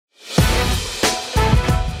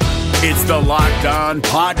It's the Locked On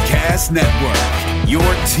Podcast Network, your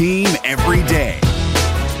team every day.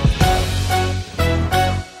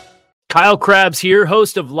 Kyle Krabs here,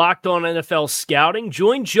 host of Locked On NFL Scouting.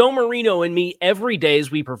 Join Joe Marino and me every day as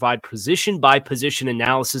we provide position-by-position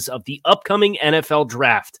analysis of the upcoming NFL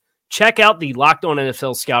Draft. Check out the Locked On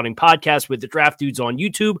NFL Scouting podcast with the Draft Dudes on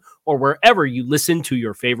YouTube or wherever you listen to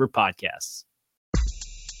your favorite podcasts.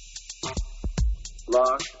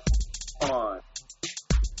 Locked On.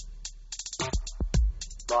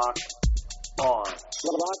 Locked On.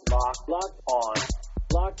 Locked On. Locked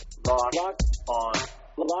On.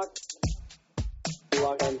 Locked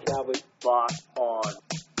On Cowboys. Locked On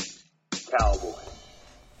Cowboys.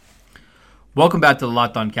 Welcome back to the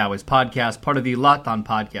Locked On Cowboys podcast, part of the Locked On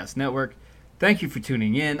Podcast Network. Thank you for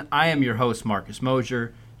tuning in. I am your host, Marcus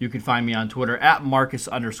Mosher. You can find me on Twitter at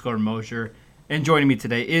Marcus_Mosher. And joining me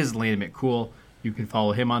today is Landon McCool. You can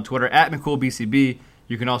follow him on Twitter at McCoolBCB.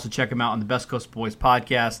 You can also check him out on the Best Coast Boys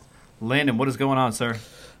podcast. Landon, what is going on, sir?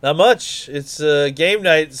 Not much. It's game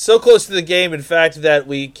night. So close to the game, in fact, that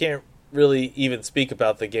we can't really even speak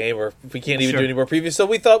about the game, or we can't even do any more previews. So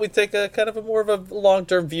we thought we'd take a kind of a more of a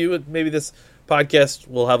long-term view, and maybe this podcast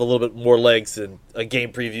will have a little bit more legs than a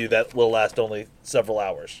game preview that will last only several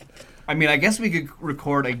hours. I mean, I guess we could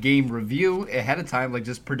record a game review ahead of time, like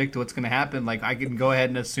just predict what's going to happen. Like I can go ahead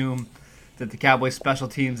and assume that the Cowboys' special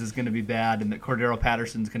teams is going to be bad and that Cordero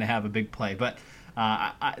Patterson's going to have a big play, but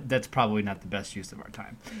that's probably not the best use of our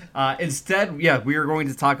time. Instead, we are going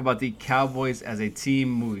to talk about the Cowboys as a team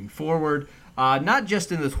moving forward, not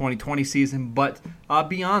just in the 2020 season, but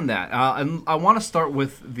beyond that. And I want to start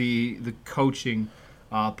with the coaching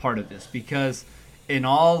part of this, because in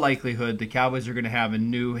all likelihood, the Cowboys are going to have a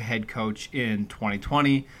new head coach in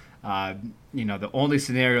 2020. The only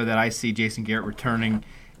scenario that I see Jason Garrett returning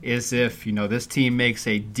is if, this team makes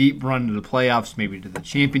a deep run to the playoffs, maybe to the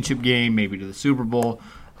championship game, maybe to the Super Bowl.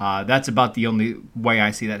 That's about the only way I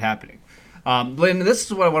see that happening. Landon, this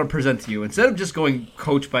is what I want to present to you. Instead of just going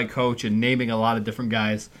coach by coach and naming a lot of different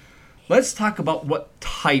guys, let's talk about what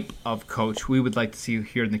type of coach we would like to see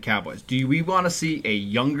here in the Cowboys. Do we want to see a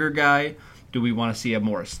younger guy? Do we want to see a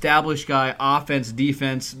more established guy? Offense,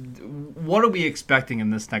 defense? What are we expecting in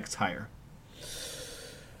this next hire?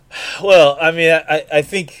 Well, I mean, I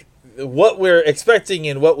think what we're expecting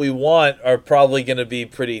and what we want are probably going to be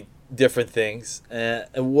pretty different things.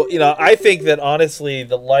 I think that honestly,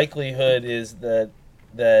 the likelihood is that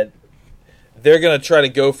they're going to try to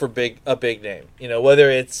go for a big name.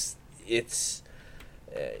 Whether it's we've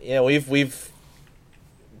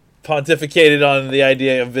pontificated on the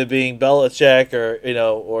idea of it being Belichick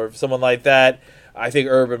or someone like that. I think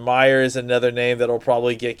Urban Meyer is another name that'll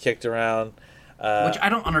probably get kicked around. Which I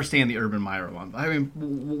don't understand the Urban Meyer one. I mean,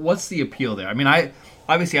 what's the appeal there? I mean, I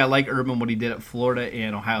like Urban, what he did at Florida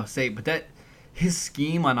and Ohio State, but his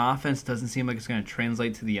scheme on offense doesn't seem like it's going to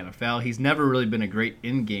translate to the NFL. He's never really been a great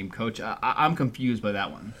in-game coach. I'm confused by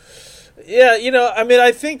that one. Yeah,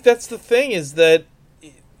 I think that's the thing, is that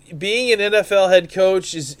being an NFL head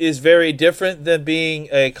coach is very different than being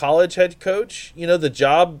a college head coach. The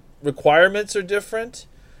job requirements are different.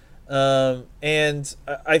 And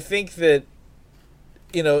I think that,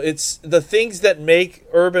 it's the things that make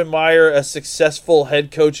Urban Meyer a successful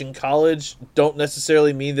head coach in college don't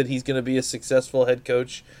necessarily mean that he's going to be a successful head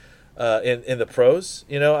coach in the pros.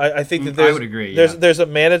 I think that I would agree. Yeah. There's a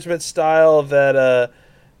management style that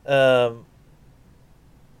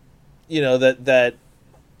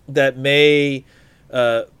that may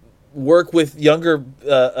work with younger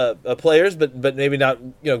players, but maybe not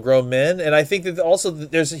grown men. And I think that also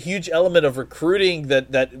there's a huge element of recruiting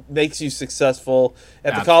that makes you successful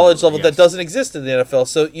at the college level that doesn't exist in the NFL.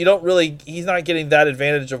 So he's not getting that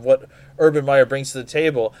advantage of what Urban Meyer brings to the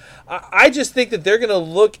table. I just think that they're going to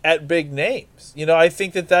look at big names. I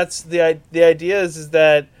think that that's the idea is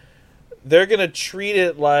that they're going to treat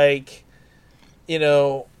it like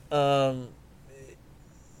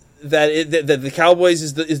that the Cowboys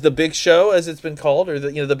is the big show, as it's been called, or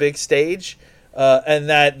the big stage, and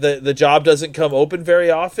that the job doesn't come open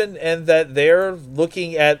very often, and that they're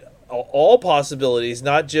looking at all possibilities,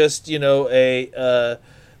 not just a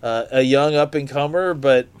young up and comer,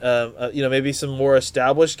 but maybe some more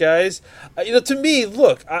established guys. To me,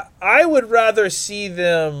 look, I would rather see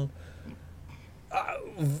them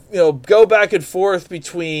go back and forth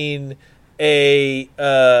between a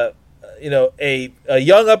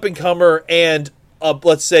young up and comer and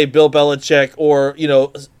let's say Bill Belichick or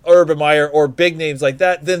Urban Meyer or big names like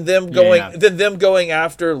that, than them going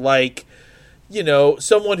after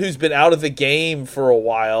someone who's been out of the game for a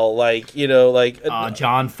while, like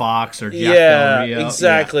John Fox or Jack yeah, Del Rio.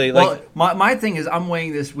 exactly. Yeah. Like, well, my thing is, I'm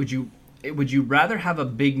weighing this. Would you rather have a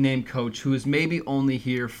big name coach who is maybe only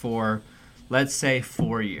here for, let's say,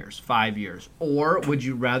 4 years, 5 years, or would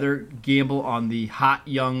you rather gamble on the hot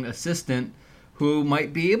young assistant who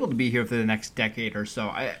might be able to be here for the next decade or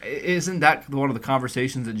so? Isn't that one of the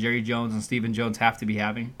conversations that Jerry Jones and Stephen Jones have to be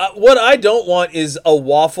having? what I don't want is a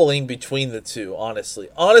waffling between the two. Honestly,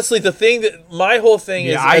 the thing that my whole thing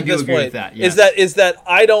is I at do this agree point with that, yeah. is that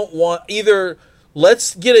I don't want either.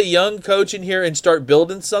 Let's get a young coach in here and start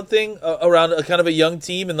building something around a kind of a young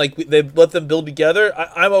team, and like they let them build together.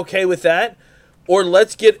 I'm okay with that. Or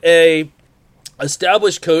let's get a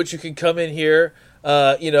established coach who can come in here,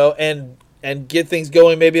 and get things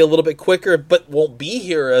going maybe a little bit quicker, but won't be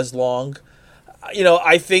here as long.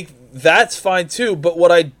 I think that's fine too. But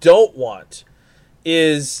what I don't want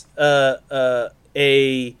is a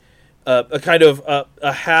kind of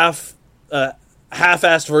a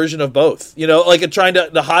half-assed version of both. Like trying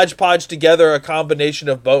to hodgepodge together a combination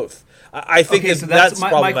of both. I think okay, so that's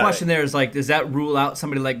my question there is, like, does that rule out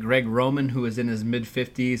somebody like Greg Roman, who is in his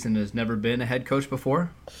mid-50s and has never been a head coach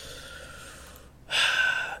before?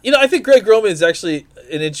 I think Greg Roman is actually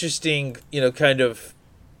an interesting, kind of.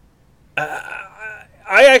 I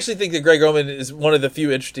actually think that Greg Roman is one of the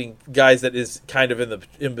few interesting guys that is kind of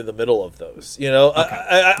in the middle of those.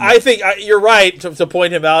 Okay. I think you're right to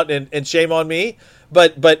point him out and shame on me,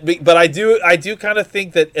 but I do kind of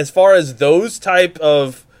think that as far as those type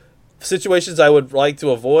of situations I would like to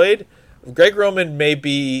avoid, Greg Roman may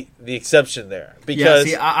be the exception there.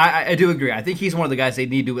 Because I do agree. I think he's one of the guys they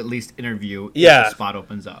need to at least interview if the spot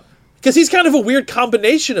opens up. Because he's kind of a weird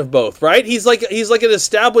combination of both, right? He's like an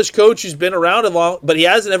established coach who's been around a long, but he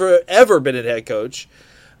hasn't ever been a head coach.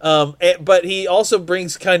 But he also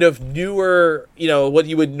brings kind of newer, what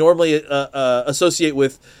you would normally associate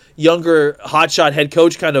with younger hotshot head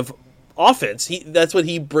coach kind of offense. That's what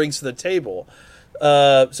he brings to the table.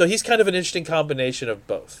 So he's kind of an interesting combination of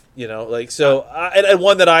both, and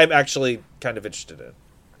one that I'm actually kind of interested in.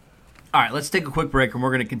 All right, let's take a quick break, and we're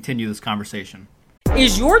going to continue this conversation.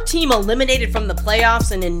 Is your team eliminated from the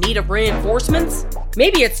playoffs and in need of reinforcements?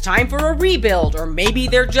 Maybe it's time for a rebuild, or maybe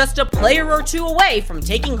they're just a player or two away from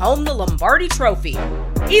taking home the Lombardi Trophy.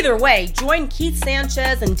 Either way, join Keith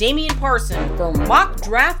Sanchez and Damian Parson for Mock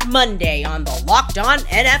Draft Monday on the Locked On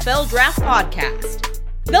NFL Draft Podcast.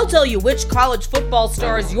 They'll tell you which college football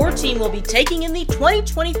stars your team will be taking in the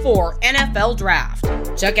 2024 NFL Draft.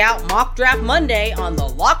 Check out Mock Draft Monday on the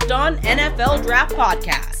Locked On NFL Draft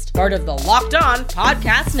Podcast, part of the Locked On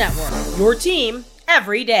Podcast Network. Your team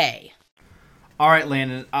every day. All right,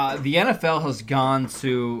 Landon. The NFL has gone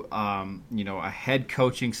to a head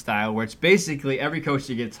coaching style where it's basically every coach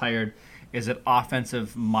that gets hired is an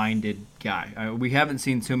offensive-minded guy. We haven't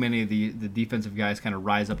seen too many of the defensive guys kind of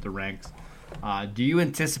rise up the ranks. Do you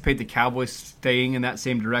anticipate the Cowboys staying in that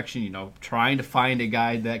same direction, trying to find a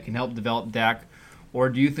guy that can help develop Dak? Or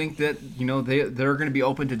do you think that, they're going to be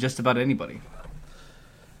open to just about anybody?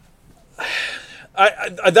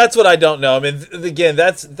 That's what I don't know. I mean, again,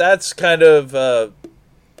 that's kind of,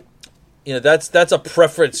 that's a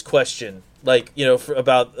preference question,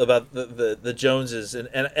 about the Joneses.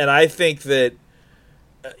 And I think that,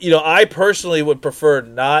 I personally would prefer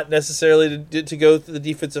not necessarily to go through the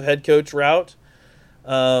defensive head coach route.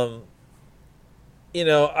 I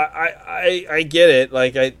get it.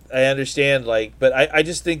 Like, I understand, but I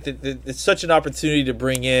just think that it's such an opportunity to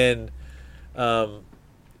bring in,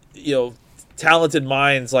 talented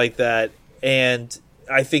minds like that. And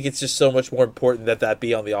I think it's just so much more important that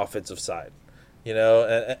be on the offensive side,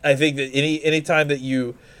 and I think that any time that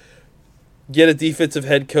you get a defensive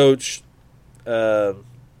head coach,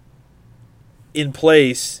 in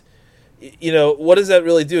place, what does that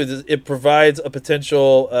really do? It provides a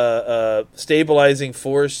potential stabilizing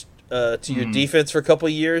force to your defense for a couple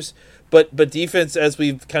of years. But defense, as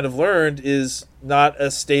we've kind of learned, is not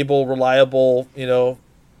a stable, reliable,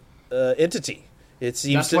 entity. It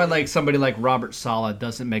seems that's why somebody like Robert Saleh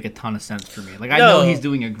doesn't make a ton of sense for me. I know he's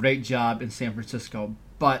doing a great job in San Francisco,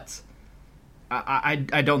 but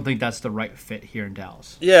I don't think that's the right fit here in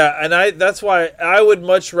Dallas. Yeah, and that's why I would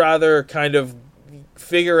much rather kind of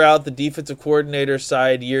figure out the defensive coordinator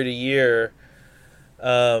side year to year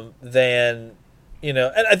than,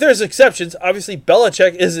 and there's exceptions. Obviously,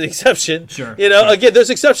 Belichick is an exception. Sure. Again, there's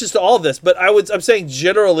exceptions to all of this, but I'm saying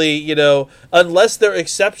generally, unless they're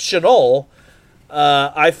exceptional,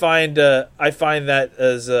 I find that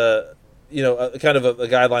as a kind of a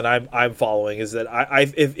guideline I'm following is that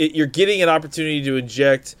if you're getting an opportunity to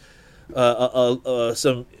inject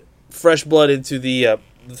some fresh blood into the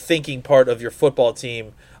thinking part of your football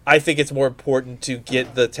team, I think it's more important to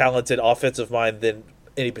get the talented offensive mind than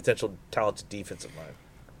any potential talented defensive mind.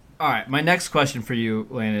 All right, my next question for you,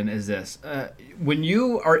 Landon, is this. When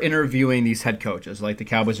you are interviewing these head coaches, like the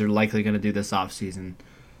Cowboys are likely going to do this offseason,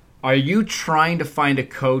 are you trying to find a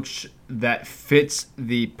coach that fits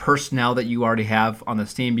the personnel that you already have on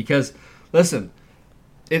this team? Because, listen,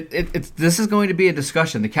 this is going to be a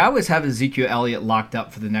discussion. The Cowboys have Ezekiel Elliott locked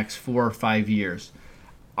up for the next 4 or 5 years.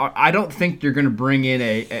 I don't think you're going to bring in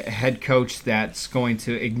a head coach that's going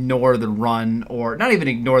to ignore the run, or not even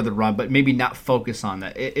ignore the run, but maybe not focus on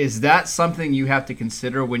that. Is that something you have to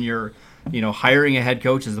consider when you're, hiring a head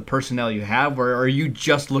coach as the personnel you have, or are you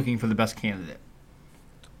just looking for the best candidate?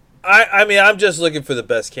 I mean, I'm just looking for the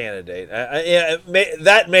best candidate.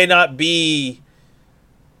 That may not be.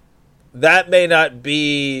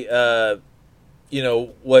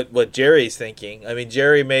 What Jerry's thinking. I mean,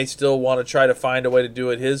 Jerry may still want to try to find a way to do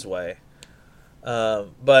it his way.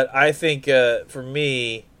 But I think for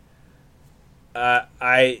me,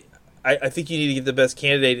 I think you need to get the best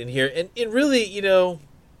candidate in here. And really,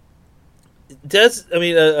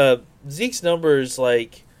 Zeke's numbers,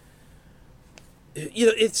 like,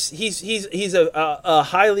 he's a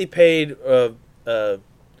highly paid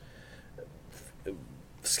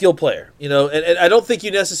skill player, and I don't think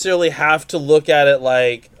you necessarily have to look at it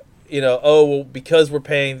like, because we're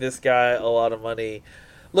paying this guy a lot of money.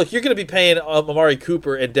 Look, you're going to be paying Amari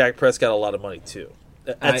Cooper and Dak Prescott a lot of money too.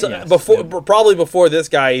 Probably before this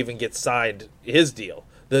guy even gets signed his deal,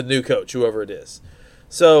 the new coach, whoever it is.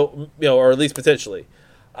 So, or at least potentially.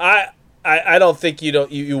 I don't think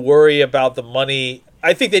you worry about the money.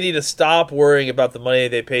 I think they need to stop worrying about the money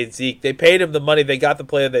they paid Zeke. They paid him the money. They got the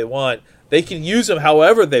player they want. They can use him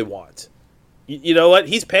however they want. You know what?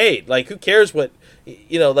 He's paid. Like, who cares what,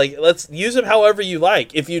 let's use him however you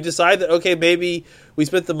like. If you decide that, okay, maybe we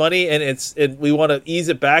spent the money and we want to ease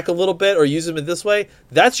it back a little bit or use him in this way,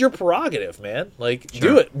 that's your prerogative, man. Like,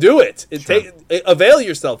 sure. Do it. Avail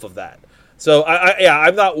yourself of that. So,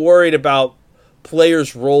 I'm not worried about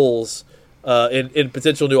players' roles in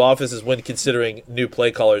potential new offenses when considering new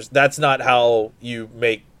play callers. That's not how you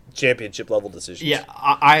make championship level decisions. Yeah,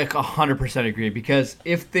 I 100% agree, because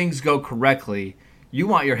if things go correctly, you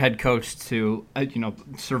want your head coach to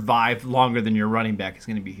survive longer than your running back is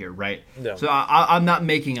going to be here, right? Yeah. So I'm not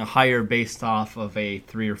making a hire based off of a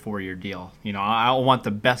 3 or 4 year deal. I want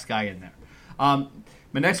the best guy in there.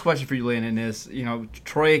 My next question for you, Landon, is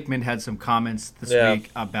Troy Aikman had some comments this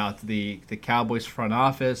week about the Cowboys front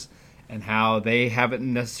office and how they haven't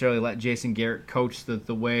necessarily let Jason Garrett coach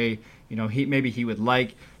the way he would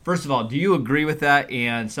like. First of all, do you agree with that?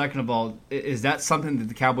 And second of all, is that something that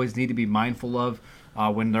the Cowboys need to be mindful of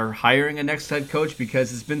when they're hiring a next head coach?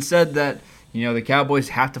 Because it's been said that the Cowboys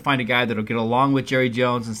have to find a guy that will get along with Jerry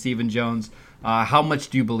Jones and Stephen Jones. How much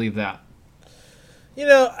do you believe that?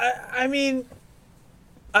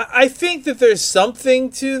 I think that there's something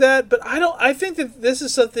to that, but I think that this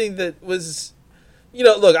is something that was,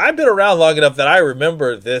 look, I've been around long enough that I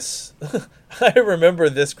remember this. I remember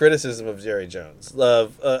this criticism of Jerry Jones,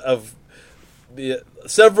 of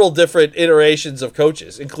several different iterations of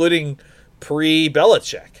coaches, including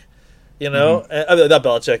pre-Belichick. Not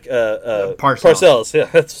Belichick,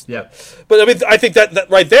 Parcells. Yeah, But I think that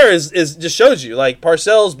right there is just shows you, like,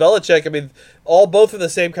 Parcells, Belichick. Both in the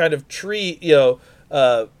same kind of tree.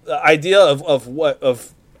 Idea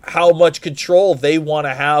of how much control they want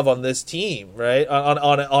to have on this team, right?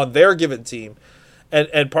 On their given team,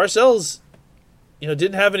 and Parcells,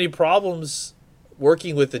 didn't have any problems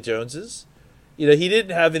working with the Joneses. He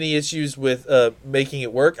didn't have any issues with making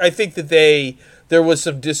it work. I think that there was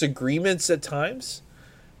some disagreements at times,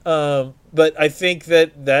 but I think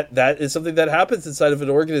that is something that happens inside of an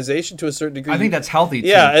organization to a certain degree. I think that's healthy too.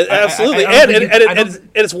 Yeah, absolutely,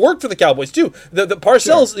 and it's worked for the Cowboys too. The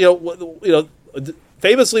Parcells, sure.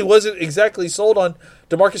 Famously wasn't exactly sold on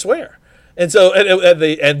DeMarcus Ware. And so,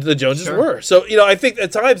 and the Joneses sure. were. So, I think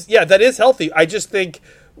at times, that is healthy. I just think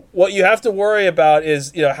what you have to worry about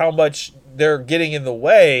is, how much they're getting in the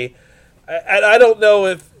way. And I don't know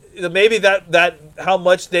if maybe that how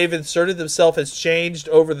much they've inserted themselves has changed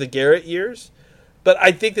over the Garrett years. But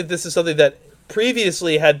I think that this is something that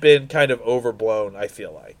previously had been kind of overblown, I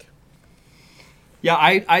feel like. Yeah,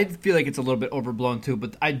 I feel like it's a little bit overblown too.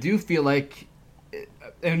 But I do feel like,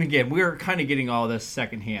 and again, we're kind of getting all this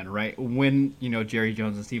secondhand, right? When, Jerry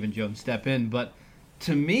Jones and Stephen Jones step in. But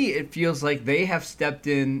to me, it feels like they have stepped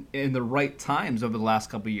in the right times over the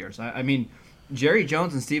last couple of years. Jerry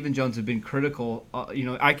Jones and Stephen Jones have been critical.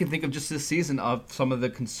 I can think of just this season of some of the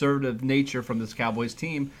conservative nature from this Cowboys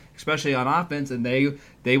team, especially on offense, and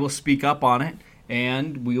they will speak up on it,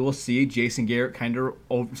 and we will see Jason Garrett kind of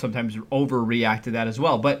sometimes overreact to that as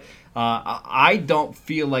well. But I don't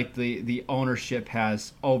feel like the ownership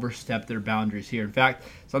has overstepped their boundaries here. In fact,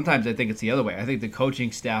 sometimes I think it's the other way. I think the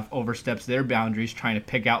coaching staff oversteps their boundaries trying to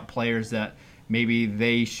pick out players that maybe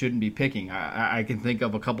they shouldn't be picking. I can think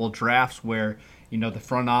of a couple of drafts where the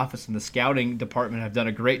front office and the scouting department have done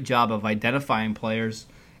a great job of identifying players,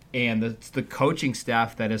 and it's the coaching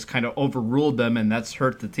staff that has kind of overruled them, and that's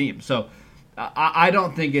hurt the team. So I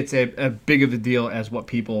don't think it's a big of a deal as what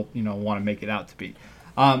people want to make it out to be.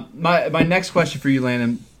 My next question for you,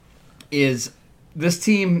 Landon, is this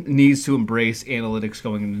team needs to embrace analytics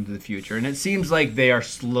going into the future, and it seems like they are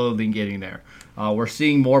slowly getting there. We're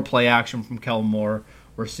seeing more play action from Kellen Moore.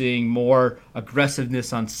 We're seeing more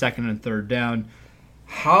aggressiveness on second and third down.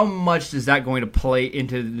 How much is that going to play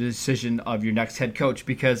into the decision of your next head coach?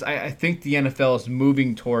 Because I think the NFL is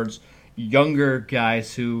moving towards younger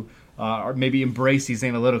guys who are maybe embrace these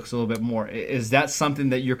analytics a little bit more. Is that something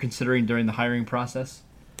that you're considering during the hiring process?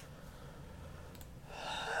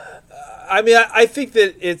 I mean, I think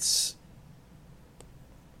that it's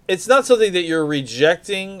not something that you're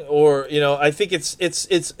rejecting, or I think it's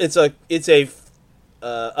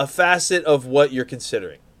a facet of what you're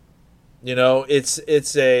considering. It's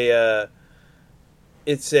an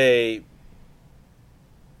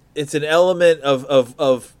element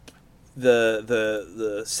of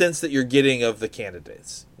the sense that you're getting of the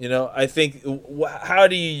candidates. I think how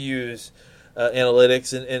do you use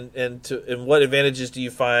analytics and what advantages do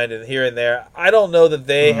you find and here and there? I don't know that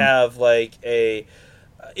they have like a.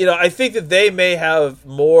 I think that they may have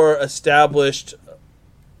more established,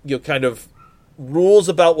 kind of rules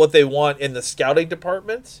about what they want in the scouting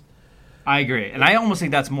department. I agree, and I almost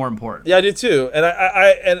think that's more important. Yeah, I do too, and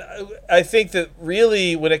I think that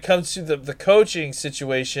really when it comes to the coaching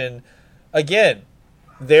situation, again,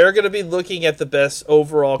 they're going to be looking at the best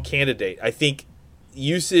overall candidate. I think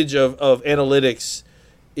usage of analytics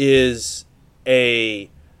is a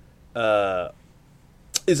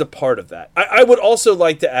part of that. I would also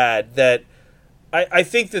like to add that I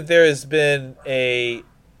think that there has been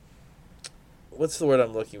what's the word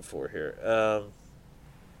I'm looking for here?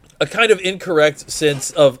 A kind of incorrect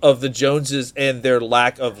sense of the Joneses and their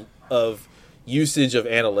lack of usage of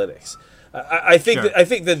analytics. I think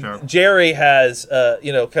that Jerry has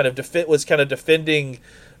was kind of defending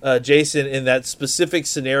Jason in that specific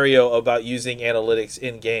scenario about using analytics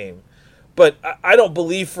in game. But I don't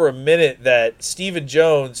believe for a minute that Stephen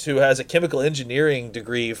Jones, who has a chemical engineering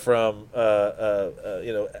degree from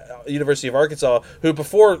University of Arkansas, who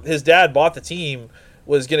before his dad bought the team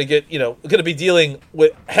was going to be dealing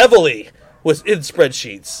heavily with in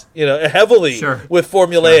spreadsheets, heavily with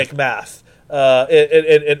formulaic math, and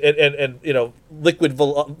liquid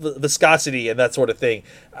viscosity and that sort of thing.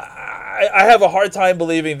 I have a hard time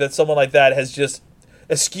believing that someone like that has just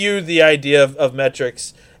eschewed the idea of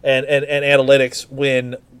metrics and analytics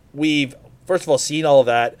when we've, first of all, seen all of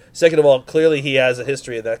that. Second of all, clearly he has a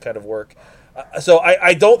history of that kind of work. So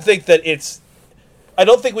I don't think that I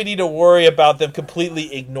don't think we need to worry about them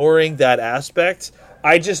completely ignoring that aspect.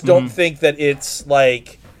 I just don't think that it's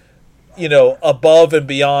like, above and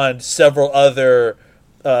beyond several other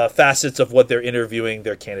facets of what they're interviewing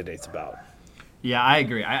their candidates about. Yeah, I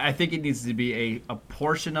agree. I think it needs to be a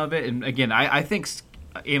portion of it. And again, I think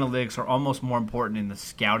analytics are almost more important in the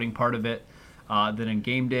scouting part of it than in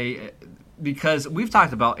game day, because we've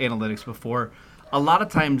talked about analytics before. A lot of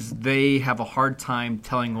times they have a hard time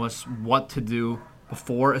telling us what to do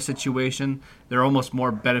before a situation. They're almost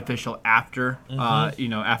more beneficial after,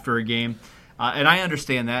 after a game. And I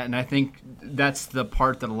understand that, and I think that's the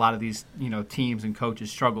part that a lot of these, teams and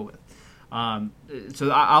coaches struggle with.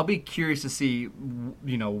 So I'll be curious to see,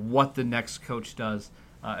 what the next coach does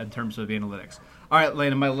in terms of analytics. All right,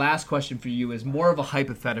 Landon, my last question for you is more of a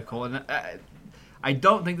hypothetical, and I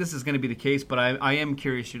don't think this is going to be the case, but I am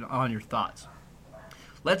curious on your thoughts.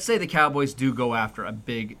 Let's say the Cowboys do go after a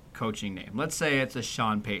big coaching name. Let's say it's a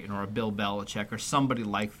Sean Payton or a Bill Belichick or somebody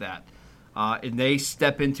like that. And they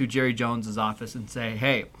step into Jerry Jones's office and say,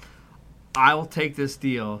 hey, I will take this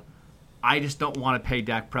deal. I just don't want to pay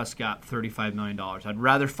Dak Prescott $35 million. I'd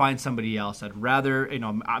rather find somebody else. I'd rather,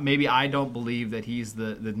 maybe I don't believe that he's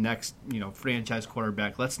the next, franchise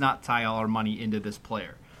quarterback. Let's not tie all our money into this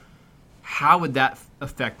player. How would that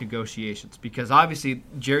affect negotiations? Because obviously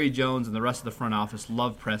Jerry Jones and the rest of the front office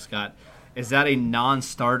love Prescott. Is that a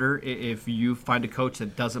non-starter if you find a coach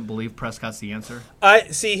that doesn't believe Prescott's the answer?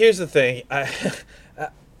 Here's the thing.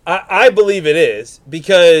 I believe it is,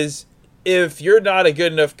 because if you're not a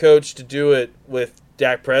good enough coach to do it with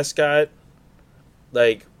Dak Prescott,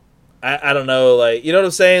 like, I don't know, like, you know what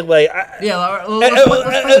I'm saying? Like,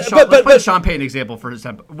 let's play the Sean Payton example for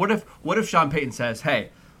example. What if Sean Payton says, "Hey,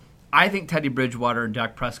 I think Teddy Bridgewater and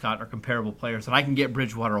Dak Prescott are comparable players, and I can get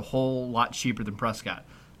Bridgewater a whole lot cheaper than Prescott.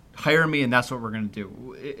 Hire me, and that's what we're going to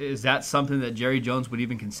do." Is that something that Jerry Jones would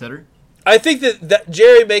even consider? I think that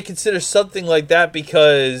Jerry may consider something like that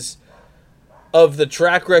because of the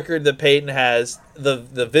track record that Peyton has,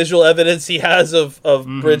 the visual evidence he has of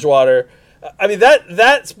Bridgewater. I mean,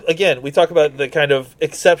 that's again, we talk about the kind of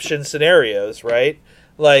exception scenarios, right?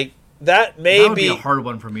 Like, that would be a hard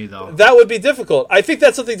one for me, though. That would be difficult. I think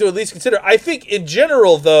that's something to at least consider. I think in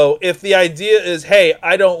general, though, if the idea is, hey,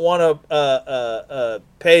 I don't want to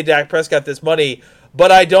pay Dak Prescott this money,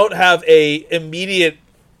 but I don't have a immediate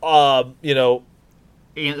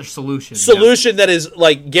solution that is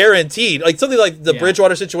like guaranteed, like something like the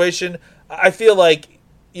Bridgewater situation. I feel like,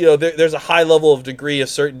 there's a high level of degree of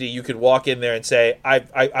certainty you could walk in there and say,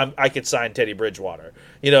 I could sign Teddy Bridgewater,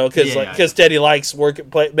 because Teddy likes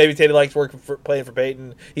maybe Teddy likes playing for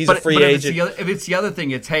Peyton. He's a free agent. If it's the other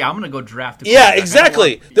thing, it's, hey, I'm going to go draft.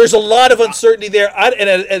 Exactly. There's a lot of uncertainty there,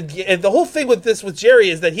 and the whole thing with Jerry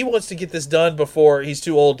is that he wants to get this done before he's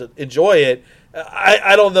too old to enjoy it.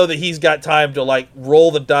 I don't know that he's got time to, like,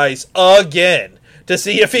 roll the dice again to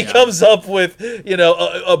see if he comes up with,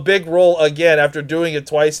 a big roll again after doing it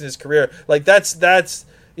twice in his career. Like, that's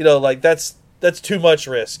too much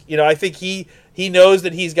risk. I think he knows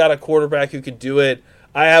that he's got a quarterback who can do it.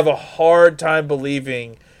 I have a hard time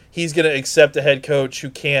believing he's going to accept a head coach who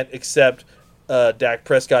can't accept Dak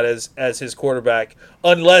Prescott as his quarterback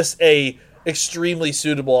unless a extremely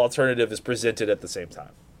suitable alternative is presented at the same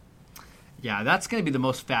time. Yeah, that's going to be the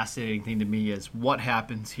most fascinating thing to me, is what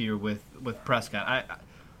happens here with Prescott.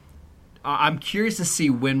 I'm curious to see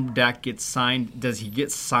when Dak gets signed. Does he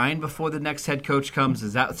get signed before the next head coach comes?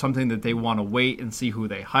 Is that something that they want to wait and see who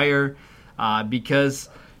they hire? Because,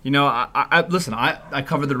 I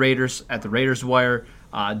covered the Raiders at the Raiders Wire.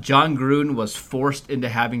 John Gruden was forced into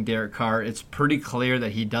having Derek Carr. It's pretty clear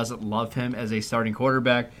that he doesn't love him as a starting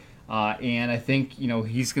quarterback. And I think,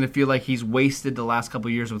 he's going to feel like he's wasted the last couple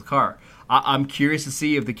of years with Carr. I'm curious to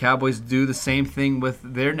see if the Cowboys do the same thing with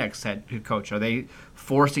their next head coach. Are they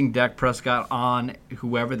forcing Dak Prescott on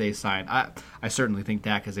whoever they sign? I certainly think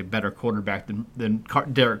Dak is a better quarterback than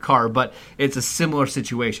Derek Carr, but it's a similar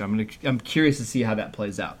situation. I'm curious to see how that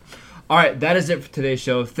plays out. All right, that is it for today's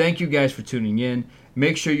show. Thank you guys for tuning in.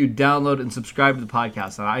 Make sure you download and subscribe to the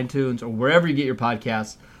podcast on iTunes or wherever you get your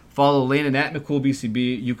podcasts. Follow Landon at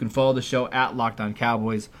McCoolBCB. You can follow the show at Locked On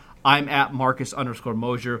Cowboys. I'm at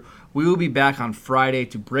Marcus_Mosier. We will be back on Friday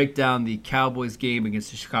to break down the Cowboys game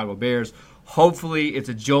against the Chicago Bears. Hopefully, it's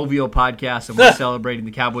a jovial podcast and we're celebrating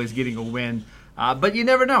the Cowboys getting a win. But you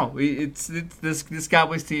never know. This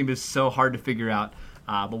Cowboys team is so hard to figure out.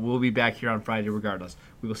 But we'll be back here on Friday regardless.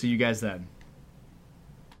 We will see you guys then.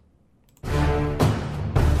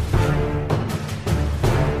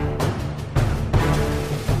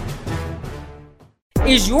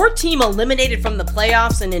 Is your team eliminated from the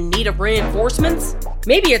playoffs and in need of reinforcements?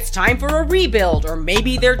 Maybe it's time for a rebuild, or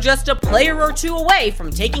maybe they're just a player or two away from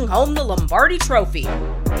taking home the Lombardi Trophy.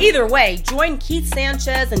 Either way, join Keith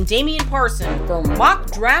Sanchez and Damian Parson for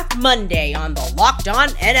Mock Draft Monday on the Locked On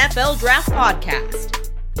NFL Draft Podcast.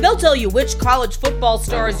 They'll tell you which college football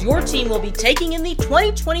stars your team will be taking in the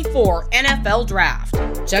 2024 NFL Draft.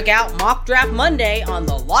 Check out Mock Draft Monday on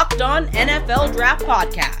the Locked On NFL Draft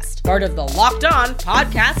Podcast, part of the Locked On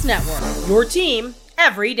Podcast Network. Your team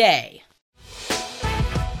every day.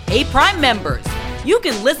 Hey, Prime members, you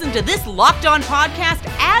can listen to this Locked On podcast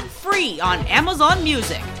ad-free on Amazon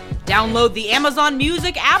Music. Download the Amazon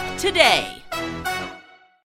Music app today.